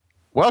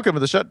Welcome to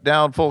the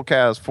Shutdown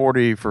Fullcast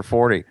 40 for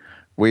 40.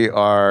 We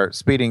are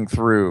speeding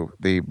through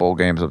the bowl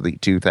games of the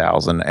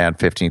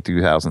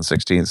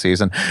 2015-2016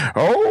 season.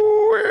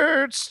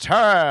 Oh, it's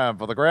time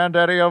for the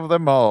granddaddy of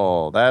them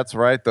all. That's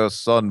right, the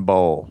Sun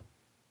Bowl.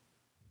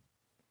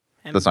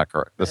 That's not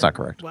correct. That's not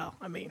correct. Well,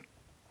 I mean,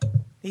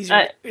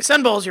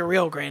 Sun Bowl's your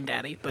real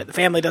granddaddy, but the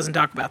family doesn't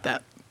talk about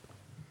that.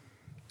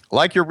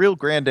 Like your real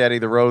granddaddy,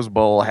 the Rose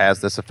Bowl has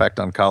this effect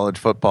on college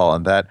football,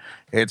 and that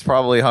it's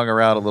probably hung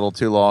around a little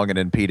too long and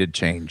impeded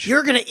change.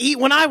 You're going to eat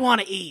when I want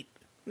to eat.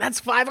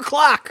 That's 5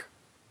 o'clock.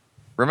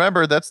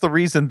 Remember, that's the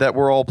reason that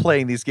we're all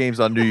playing these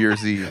games on New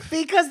Year's Eve.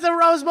 Because the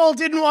Rose Bowl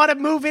didn't want to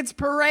move its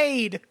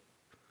parade.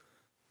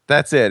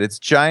 That's it. It's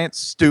giant,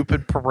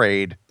 stupid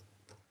parade.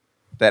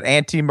 That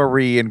Auntie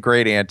Marie and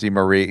Great Auntie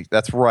Marie.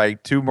 That's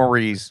right, 2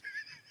 Maries.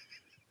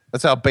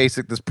 That's how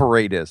basic this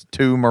parade is.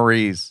 2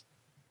 Maries.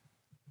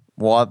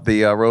 Want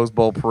the Rose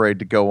Bowl parade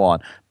to go on.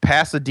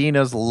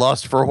 Pasadena's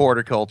lust for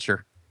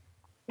horticulture.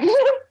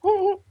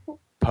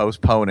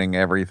 Postponing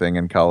everything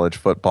in college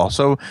football.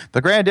 So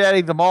the granddaddy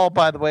of them all,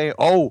 by the way,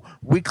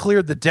 we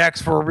cleared the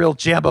decks for a real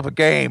gem of a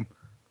game.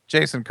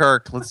 Jason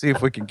Kirk, let's see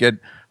if we can get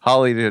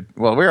Holly to,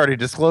 well, we already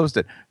disclosed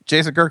it.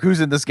 Jason Kirk,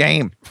 who's in this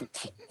game?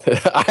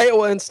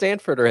 Iowa and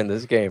Stanford are in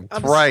this game.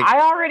 That's right.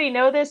 I already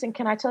know this, and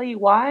can I tell you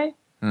why?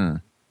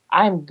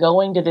 I'm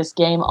going to this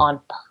game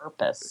on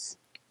purpose.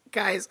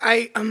 Guys,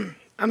 I'm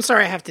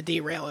sorry I have to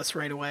derail us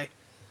right away.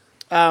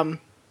 I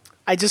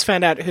just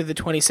found out who the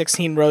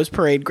 2016 Rose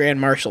Parade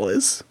Grand Marshal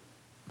is.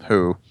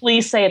 Who?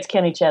 Please say it's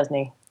Kenny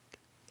Chesney.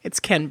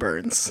 It's Ken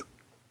Burns.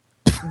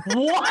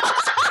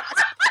 What?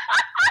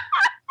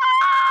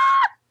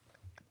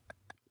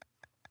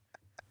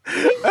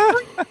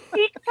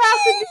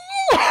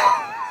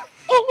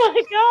 Oh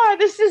my God,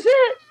 this is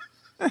it.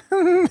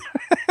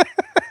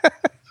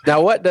 Now,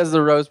 what does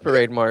the Rose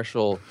Parade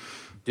Marshal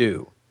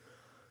do?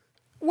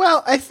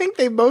 Well, I think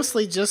they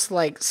mostly just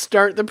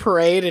start the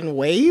parade and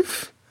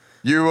wave.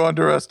 You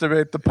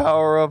underestimate the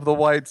power of the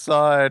white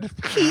side.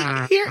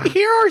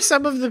 Here are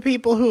some of the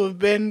people who have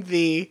been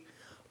the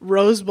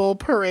Rose Bowl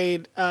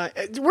parade.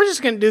 We're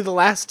just going to do the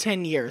last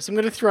 10 years. I'm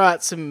going to throw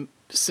out some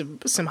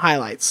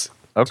highlights.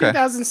 Okay.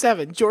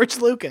 2007, George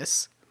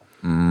Lucas.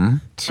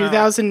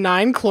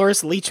 2009,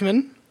 Cloris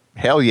Leachman.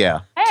 Hell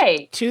yeah.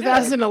 Hey.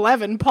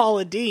 2011,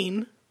 Paula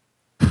Dean.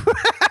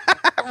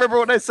 Remember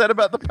what I said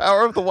about the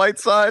power of the white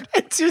side?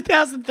 And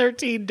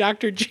 2013,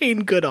 Dr.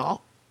 Jane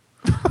Goodall.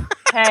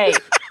 Hey.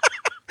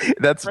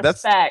 That's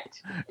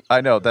respect.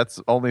 I know,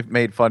 that's only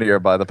made funnier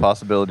by the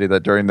possibility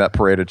that during that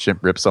parade a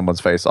chimp ripped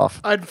someone's face off.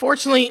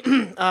 Unfortunately,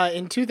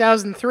 in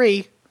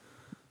 2003,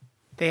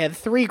 they had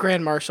 3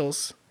 grand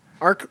marshals.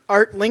 Art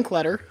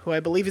Linkletter, who I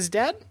believe is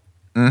dead.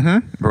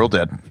 Mm-hmm. Real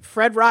dead.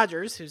 Fred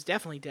Rogers, who's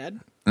definitely dead.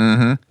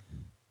 Mm-hmm.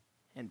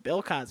 And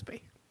Bill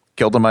Cosby.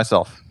 Killed him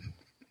myself.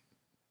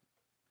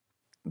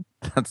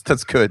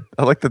 That's good.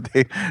 I like that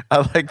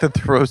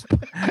the Rose.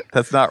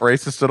 That's not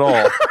racist at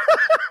all.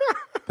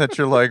 That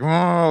you're like,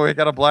 oh, we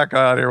got a black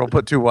guy out here. We'll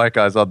put 2 white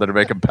guys on there to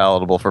make him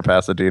palatable for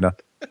Pasadena.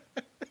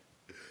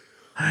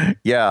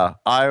 Yeah,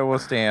 Iowa,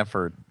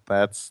 Stanford.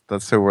 That's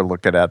who we're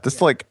looking at. This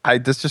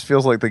this just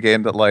feels like the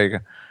game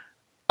that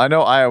I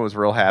know Iowa's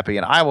real happy,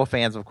 and Iowa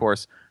fans, of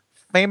course,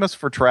 famous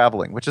for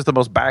traveling, which is the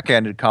most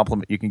backhanded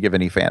compliment you can give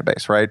any fan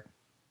base, right?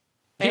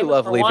 You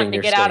love leaving wanting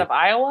your to get state. out of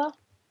Iowa?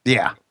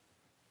 Yeah.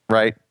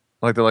 Right?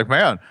 Like, they're like,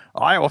 man,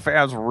 Iowa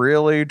fans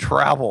really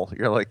travel.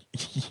 You're like,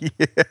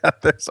 yeah,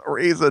 there's a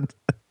reason.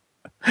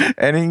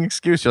 Any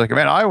excuse. You're like,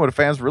 man, Iowa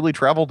fans really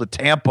travel to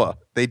Tampa.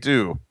 They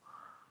do.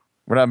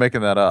 We're not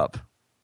making that up.